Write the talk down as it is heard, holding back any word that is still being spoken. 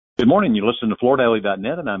Good morning. You listen to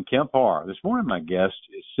FloorDaily.net, and I'm Kemp Harr. This morning, my guest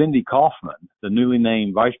is Cindy Kaufman, the newly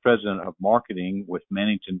named Vice President of Marketing with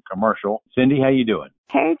Mannington Commercial. Cindy, how you doing?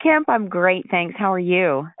 Hey, Kemp. I'm great, thanks. How are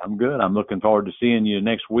you? I'm good. I'm looking forward to seeing you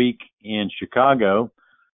next week in Chicago.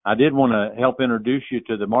 I did want to help introduce you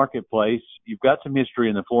to the marketplace. You've got some history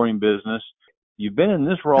in the flooring business. You've been in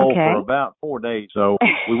this role for about 4 days, so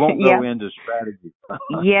we won't go into strategy.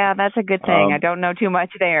 Yeah, that's a good thing. I don't know too much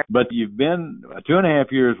there. But you've been 2.5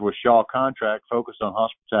 years with Shaw Contract, focused on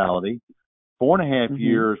hospitality, 4.5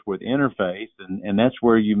 years with Interface, and that's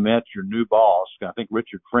where you met your new boss. I think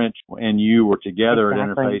Richard French and you were together at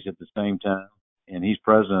Interface at the same time, and he's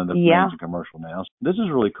president of Mannington Commercial now. This is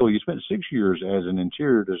really cool. You spent 6 years as an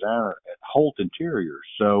interior designer at Holt Interiors,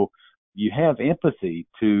 so you have empathy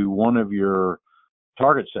to one of your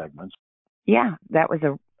target segments. Yeah, that was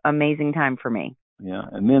an amazing time for me. Yeah,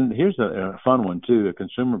 and then here's a fun one, too, a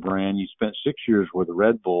consumer brand. You spent 6 years with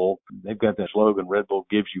Red Bull. They've got that slogan, Red Bull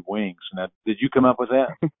gives you wings. Now, did you come up with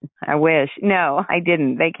that? I wish. No, I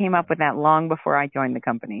didn't. They came up with that long before I joined the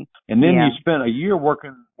company. And then you spent a year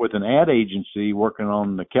working with an ad agency working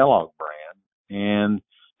on the Kellogg brand, and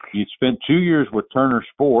you spent 2 years with Turner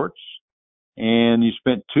Sports, and you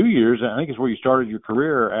spent 2 years, I think it's where you started your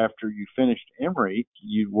career after you finished Emory.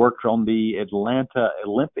 You worked on the Atlanta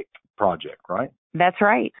Olympic project, right? That's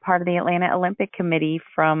right. Part of the Atlanta Olympic Committee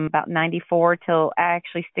from about 94 till I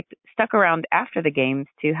actually stuck around after the games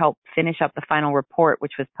to help finish up the final report,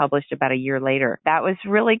 which was published about a year later. That was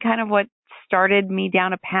really kind of what started me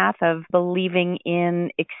down a path of believing in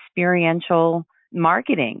experiential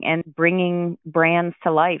marketing and bringing brands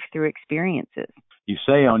to life through experiences. You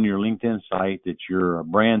say on your LinkedIn site that you're a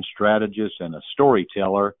brand strategist and a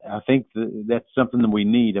storyteller. I think that's something that we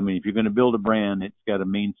need. I mean, if you're going to build a brand, it's got to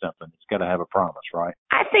mean something. It's got to have a promise, right?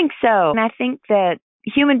 I think so. And I think that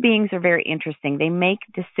human beings are very interesting. They make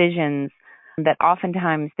decisions that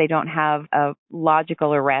oftentimes they don't have a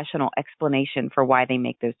logical or rational explanation for why they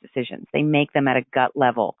make those decisions. They make them at a gut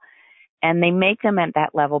level. And they make them at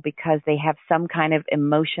that level because they have some kind of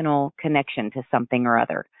emotional connection to something or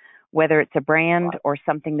other, whether it's a brand or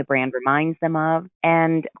something the brand reminds them of.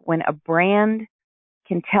 And when a brand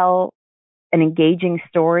can tell an engaging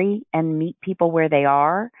story and meet people where they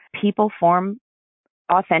are, people form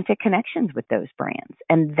authentic connections with those brands.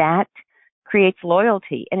 And that creates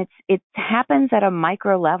loyalty. And it happens at a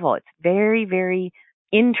micro level. It's very, very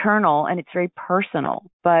internal and it's very personal.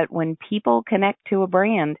 But when people connect to a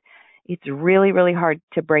brand, it's really, really hard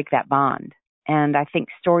to break that bond. And I think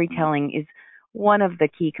storytelling is one of the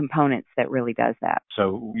key components that really does that.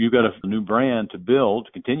 So you got a new brand to build,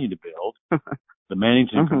 to continue to build, the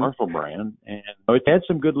Mannington Commercial brand, and it had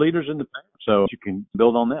some good leaders in the past, so you can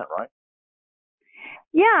build on that, right?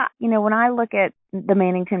 Yeah. You know, when I look at the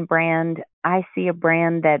Mannington brand, I see a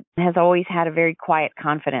brand that has always had a very quiet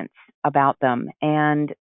confidence about them,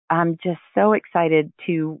 and I'm just so excited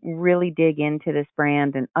to really dig into this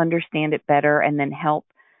brand and understand it better and then help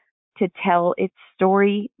to tell its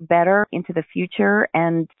story better into the future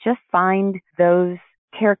and just find those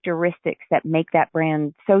characteristics that make that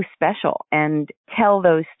brand so special and tell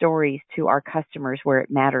those stories to our customers where it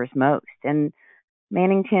matters most. And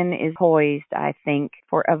Mannington is poised, I think,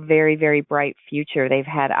 for a very, very bright future. They've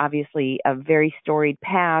had obviously a very storied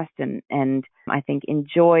past and I think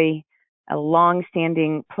enjoy a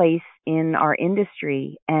long-standing place in our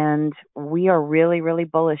industry, and we are really, really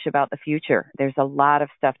bullish about the future. There's a lot of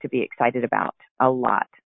stuff to be excited about, a lot.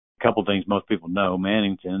 A couple of things most people know.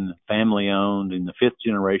 Mannington, family-owned, in the fifth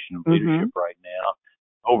generation of leadership right now,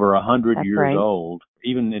 over 100 years old.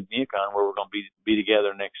 Even at Neocon, where we're going to be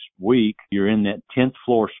together next week, you're in that 10th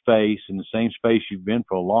floor space, in the same space you've been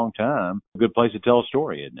for a long time. A good place to tell a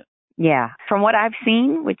story, isn't it? Yeah. From what I've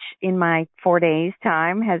seen, which in my 4 days'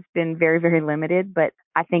 time has been very, very limited, but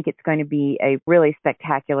I think it's going to be a really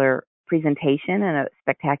spectacular presentation and a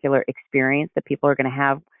spectacular experience that people are going to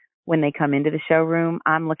have when they come into the showroom.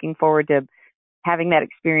 I'm looking forward to having that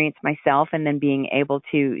experience myself and then being able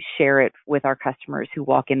to share it with our customers who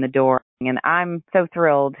walk in the door. And I'm so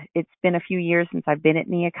thrilled. It's been a few years since I've been at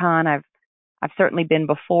Neocon. I've certainly been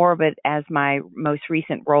before, but as my most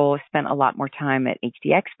recent role, I've spent a lot more time at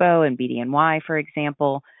HD Expo and BDNY, for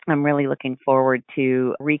example. I'm really looking forward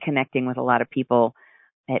to reconnecting with a lot of people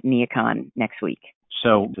at Neocon next week.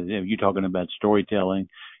 So you're talking about storytelling.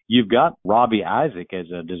 You've got Robbie Isaac as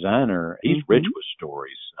a designer. He's rich with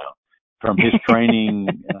stories from his training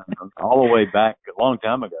all the way back a long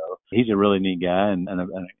time ago. He's a really neat guy and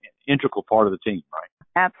an integral part of the team, right?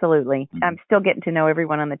 Absolutely. I'm still getting to know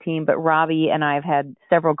everyone on the team, but Robbie and I have had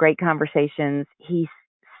several great conversations. He's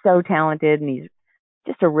so talented and he's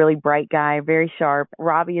just a really bright guy, very sharp.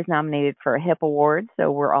 Robbie is nominated for a HIP award,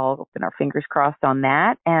 so we're all keeping our fingers crossed on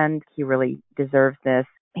that, and he really deserves this.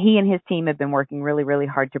 He and his team have been working really, really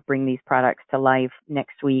hard to bring these products to life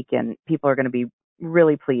next week, and people are going to be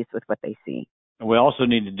really pleased with what they see. We also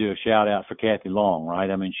need to do a shout out for Kathy Long, right?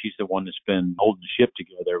 I mean, she's the one that's been holding the ship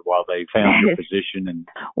together while they found your position. And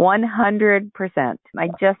 100%. I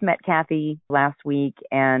just met Kathy last week,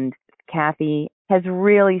 and Kathy has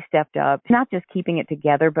really stepped up, not just keeping it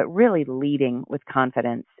together, but really leading with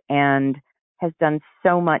confidence, and has done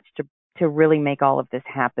so much to really make all of this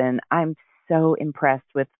happen. I'm so impressed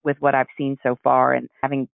with what I've seen so far, and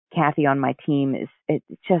having Kathy on my team it's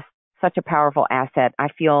just such a powerful asset. I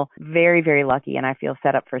feel very, very lucky, and I feel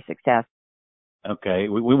set up for success. Okay.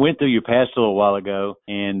 We went through your past a little while ago,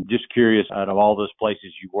 and just curious, out of all those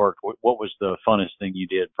places you worked, what was the funnest thing you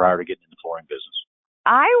did prior to getting in the flooring business?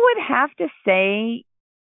 I would have to say,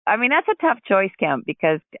 I mean, that's a tough choice, Kemp,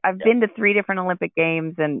 because I've been to 3 different Olympic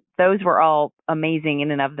Games, and those were all amazing in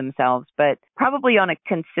and of themselves. But probably on a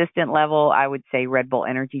consistent level, I would say Red Bull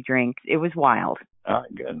energy drinks. It was wild. All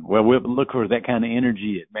right, good. Well, we'll look for that kind of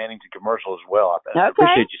energy at Mannington Commercial as well. Okay. I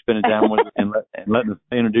appreciate you spending time with us and letting us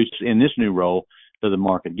introduce you in this new role to the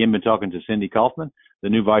market. Again, been talking to Cindy Kaufman, the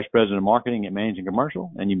new Vice President of Marketing at Mannington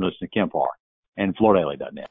Commercial, and you've been listening to Kemp Harr and FloorDaily.net.